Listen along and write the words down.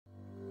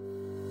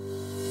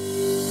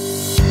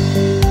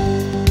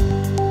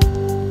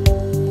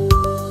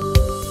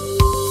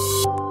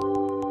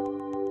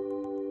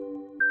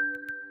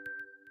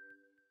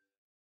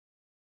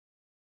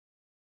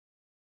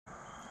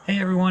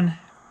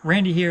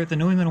Randy here at the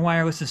New England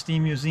Wireless and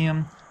Steam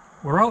Museum.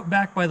 We're out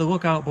back by the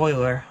lookout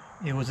boiler.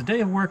 It was a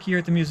day of work here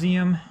at the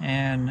museum,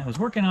 and I was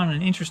working on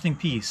an interesting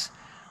piece.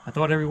 I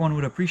thought everyone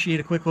would appreciate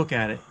a quick look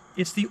at it.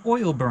 It's the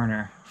oil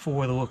burner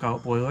for the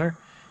lookout boiler.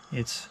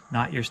 It's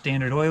not your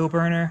standard oil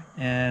burner,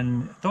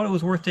 and I thought it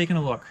was worth taking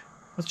a look.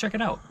 Let's check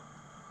it out.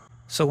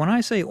 So when I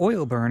say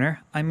oil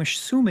burner, I'm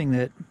assuming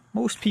that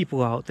most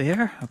people out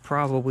there are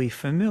probably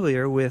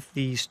familiar with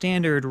the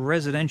standard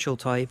residential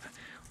type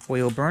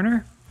oil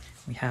burner.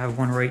 We have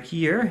one right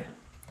here.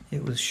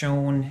 It was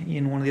shown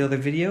in one of the other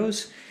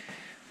videos.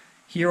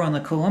 Here on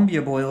the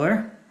Columbia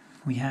boiler,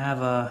 we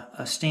have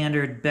a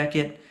standard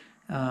Beckett,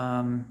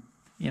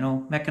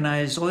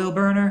 mechanized oil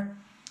burner.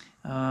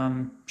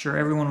 Sure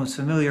everyone was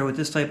familiar with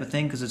this type of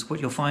thing because it's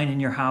what you'll find in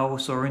your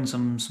house or in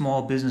some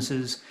small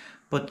businesses.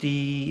 But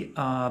the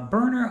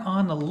burner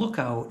on the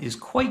lookout is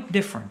quite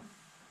different.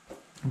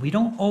 We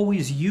don't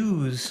always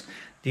use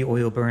the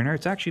oil burner.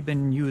 It's actually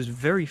been used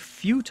very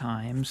few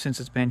times since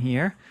it's been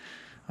here.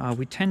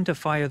 We tend to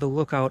fire the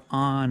lookout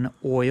on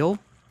wood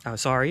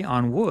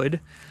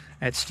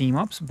at steam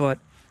ups, but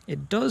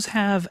it does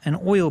have an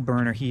oil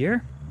burner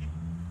here.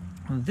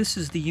 This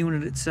is the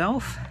unit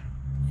itself,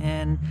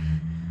 and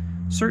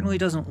certainly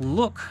doesn't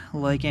look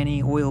like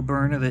any oil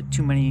burner that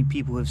too many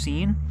people have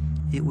seen.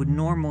 It would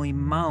normally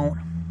mount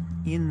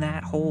in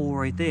that hole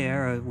right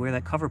there, where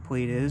that cover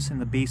plate is in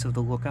the base of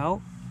the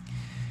lookout.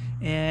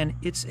 And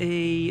it's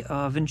a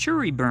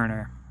venturi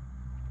burner.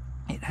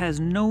 It has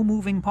no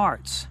moving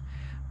parts,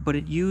 but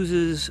it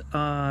uses,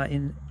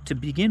 to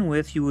begin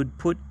with, you would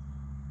put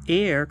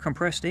air,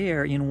 compressed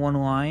air, in one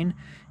line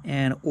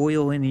and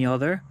oil in the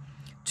other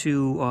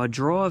to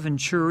draw a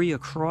venturi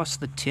across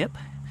the tip,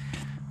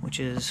 which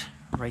is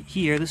right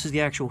here. This is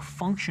the actual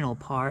functional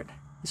part.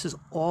 This is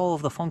all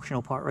of the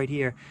functional part right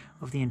here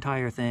of the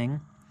entire thing.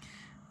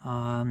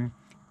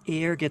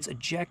 Air gets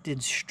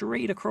ejected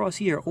straight across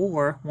here,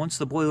 or once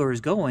the boiler is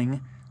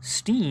going,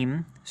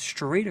 steam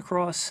straight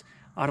across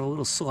out of a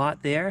little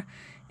slot there,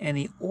 and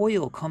the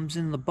oil comes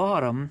in the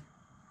bottom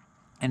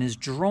and is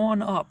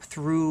drawn up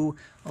through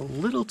a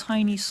little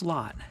tiny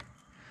slot.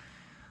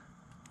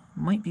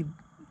 Might be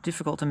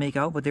difficult to make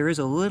out, but there is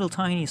a little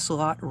tiny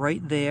slot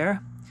right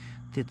there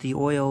that the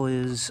oil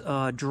is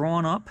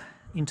drawn up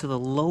into the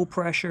low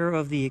pressure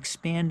of the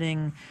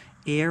expanding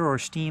air or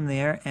steam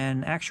there,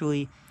 and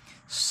actually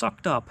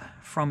sucked up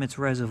from its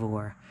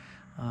reservoir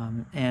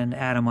and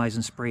atomized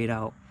and sprayed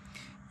out.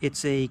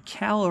 It's a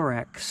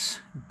Calorex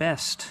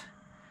Best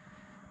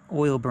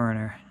oil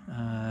burner.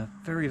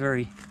 Very,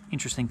 very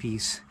interesting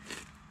piece.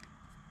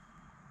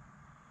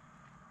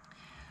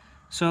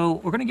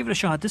 So we're going to give it a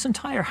shot. This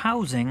entire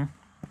housing,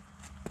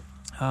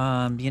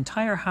 the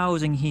entire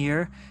housing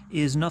here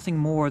is nothing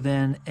more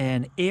than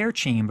an air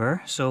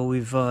chamber. So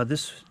we've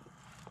this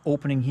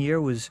opening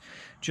here was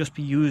just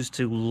be used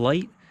to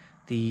light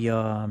the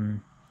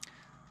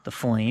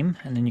flame,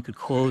 and then you could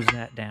close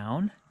that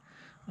down.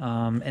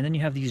 And then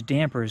you have these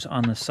dampers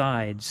on the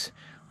sides,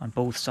 on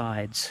both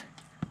sides,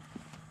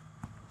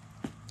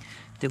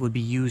 that would be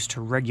used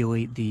to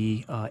regulate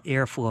the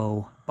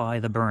airflow by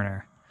the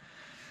burner.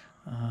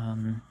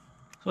 So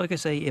like I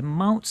say, it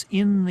mounts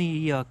in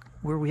the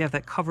where we have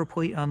that cover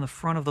plate on the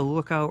front of the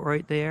lookout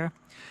right there.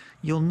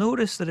 You'll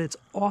notice that it's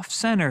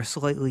off-center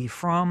slightly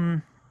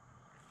from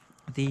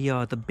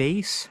the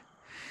base,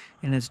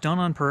 and it's done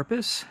on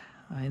purpose.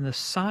 In the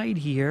side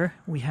here,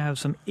 we have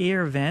some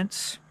air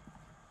vents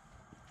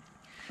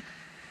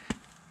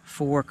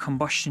for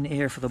combustion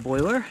air for the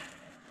boiler.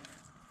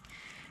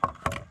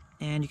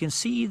 And you can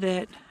see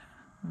that,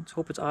 let's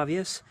hope it's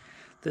obvious,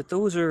 that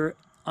those are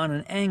on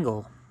an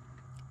angle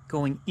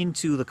going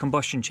into the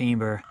combustion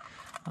chamber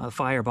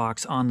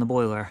firebox on the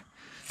boiler.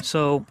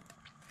 So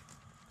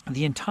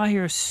the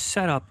entire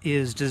setup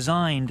is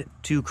designed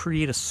to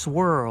create a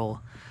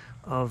swirl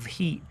of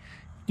heat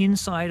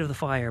inside of the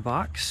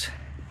firebox.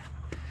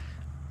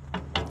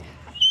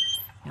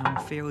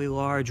 Fairly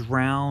large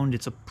round.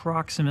 It's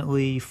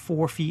approximately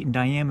 4 feet in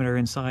diameter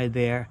inside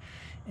there,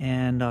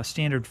 and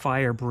standard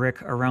fire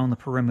brick around the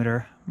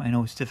perimeter. I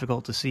know it's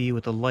difficult to see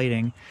with the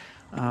lighting,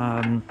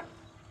 but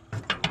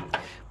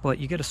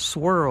you get a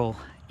swirl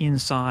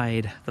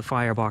inside the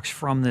firebox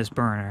from this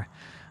burner.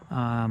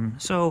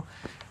 So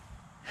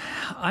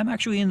I'm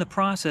actually in the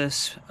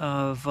process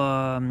of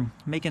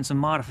making some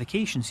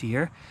modifications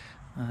here.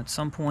 At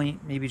some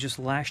point, maybe just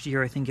last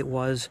year I think it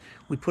was,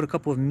 we put a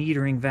couple of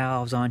metering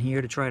valves on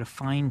here to try to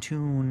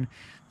fine-tune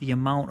the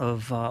amount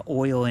of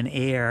oil and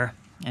air,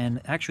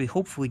 and actually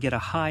hopefully get a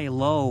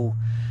high-low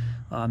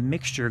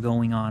mixture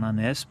going on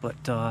this,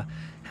 but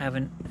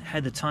haven't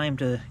had the time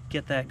to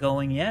get that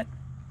going yet.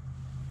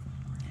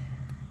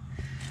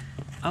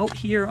 Out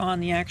here on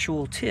the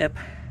actual tip,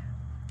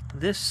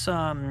 this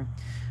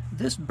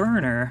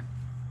burner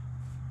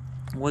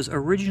was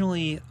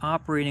originally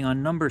operating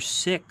on number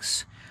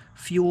 6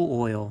 fuel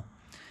oil,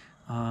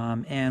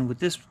 and with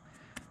this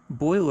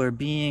boiler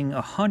being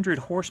 100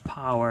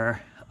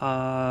 horsepower,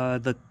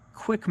 the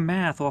quick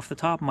math off the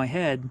top of my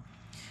head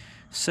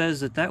says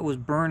that that was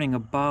burning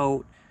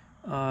about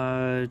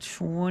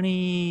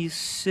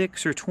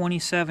 26 or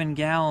 27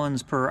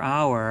 gallons per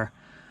hour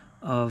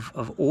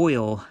of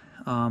oil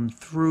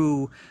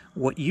through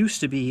what used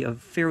to be a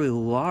fairly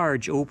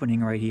large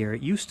opening right here.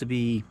 It used to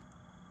be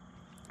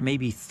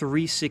maybe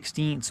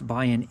 3/16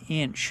 by an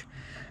inch,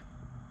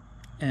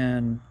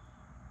 and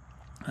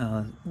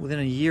within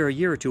a year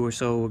or two or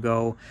so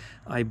ago,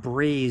 I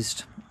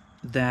brazed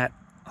that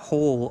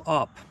hole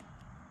up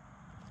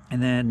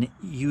and then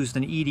used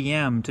an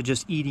EDM to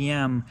just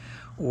EDM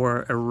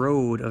or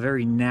erode a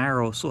very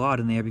narrow slot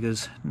in there,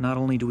 because not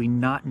only do we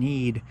not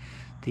need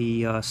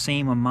the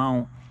same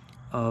amount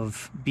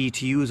of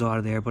BTUs out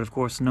of there, but of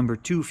course the number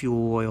 2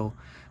 fuel oil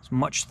is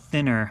much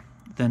thinner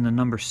than the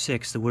number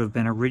 6 that would have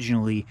been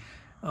originally,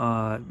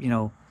 you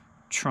know,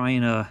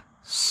 trying to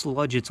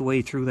sludge its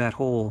way through that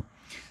hole.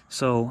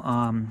 So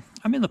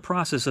I'm in the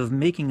process of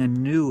making a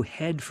new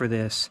head for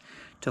this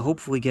to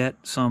hopefully get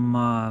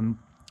some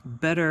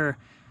better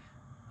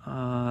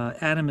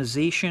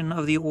atomization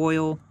of the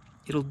oil.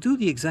 It'll do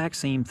the exact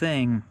same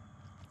thing,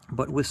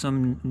 but with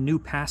some new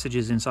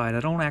passages inside. I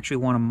don't actually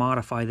want to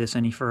modify this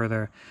any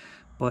further,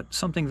 but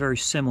something very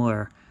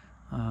similar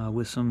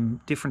with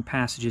some different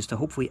passages to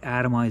hopefully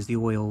atomize the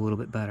oil a little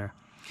bit better.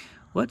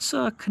 Let's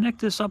connect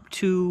this up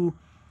to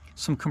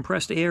some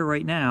compressed air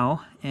right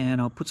now,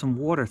 and I'll put some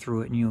water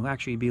through it, and you'll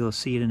actually be able to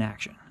see it in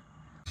action.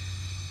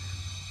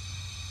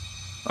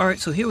 Alright,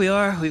 so here we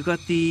are. We've got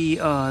the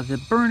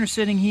burner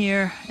sitting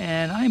here,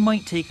 and I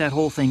might take that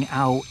whole thing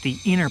out, the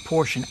inner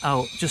portion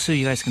out, just so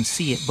you guys can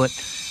see it, but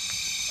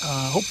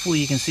hopefully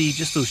you can see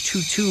just those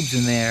 2 tubes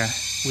in there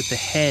with the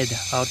head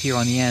out here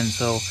on the end.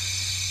 So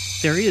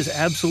there is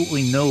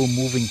absolutely no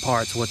moving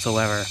parts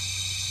whatsoever.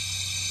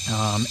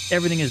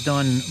 Everything is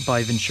done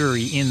by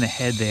Venturi in the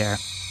head there.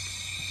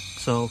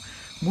 So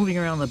moving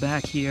around the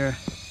back here,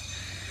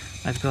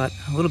 I've got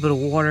a little bit of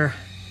water,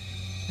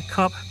 a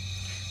cup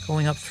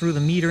going up through the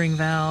metering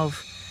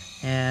valve,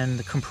 and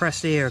the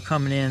compressed air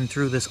coming in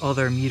through this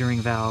other metering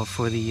valve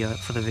for the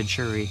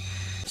Venturi.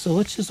 So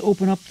let's just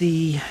open up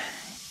the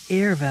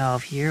air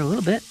valve here a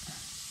little bit,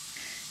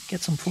 get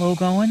some flow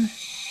going.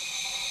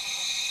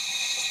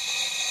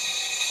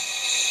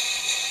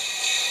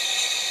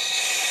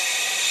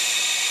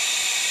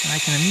 And I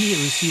can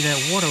immediately see that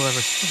water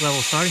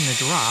level starting to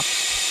drop.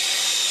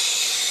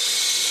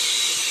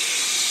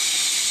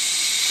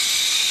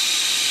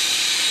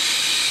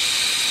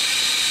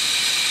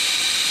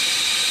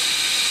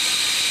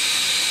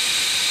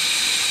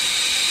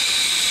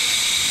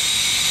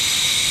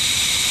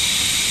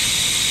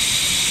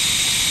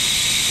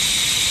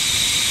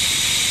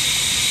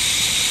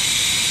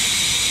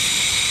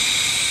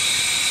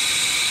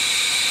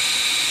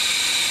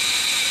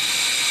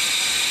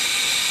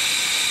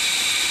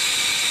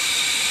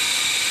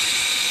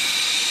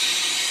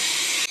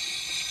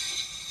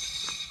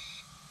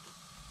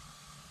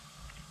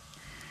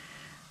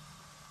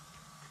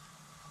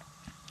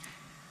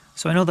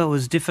 So I know that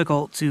was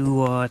difficult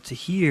to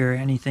hear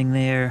anything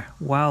there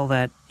while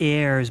that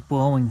air is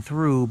blowing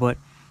through, but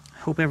I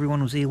hope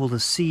everyone was able to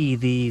see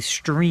the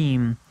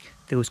stream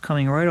that was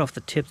coming right off the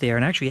tip there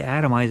and actually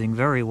atomizing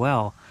very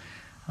well.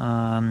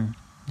 I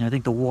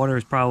think the water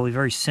is probably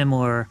very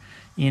similar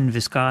in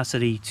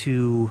viscosity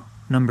to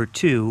number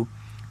 2,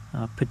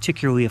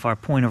 particularly if our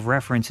point of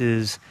reference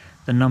is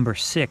the number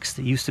 6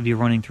 that used to be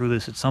running through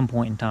this at some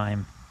point in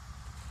time.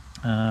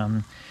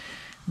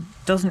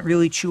 Doesn't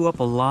really chew up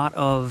a lot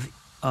of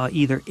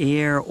either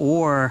air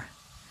or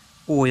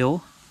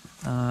oil.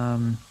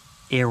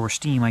 Air or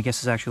steam, I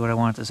guess, is actually what I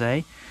wanted to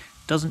say.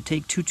 Doesn't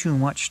take too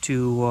much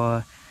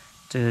to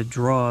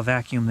draw a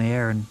vacuum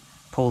there and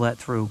pull that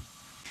through.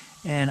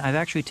 And I've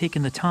actually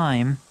taken the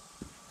time,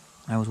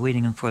 I was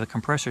waiting for the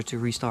compressor to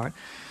restart,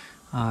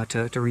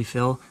 to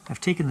refill. I've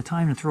taken the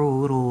time to throw a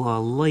little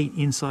light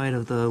inside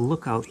of the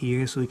lookout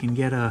here so we can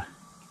get a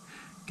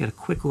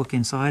quick look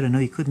inside. I know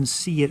you couldn't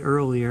see it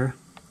earlier,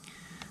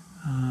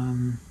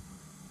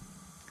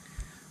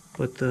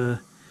 but the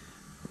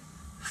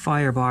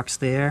firebox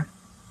there,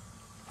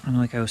 and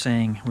like I was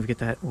saying,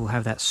 we'll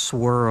have that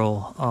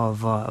swirl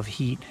of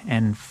heat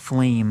and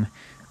flame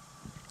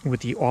with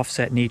the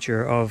offset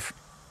nature of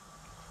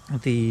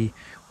the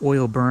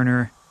oil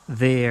burner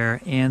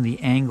there and the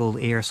angled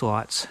air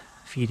slots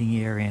feeding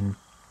air in.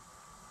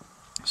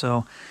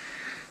 So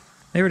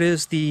there it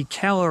is, the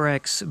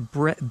Calorex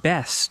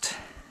Best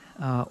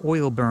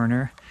oil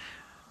burner,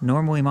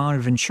 normally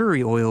mounted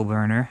Venturi oil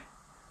burner,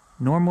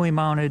 normally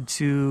mounted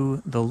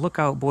to the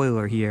lookout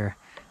boiler here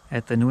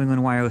at the New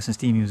England Wireless and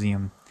Steam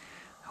Museum.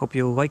 Hope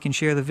you'll like and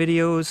share the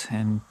videos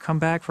and come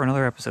back for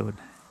another episode.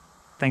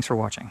 Thanks for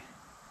watching.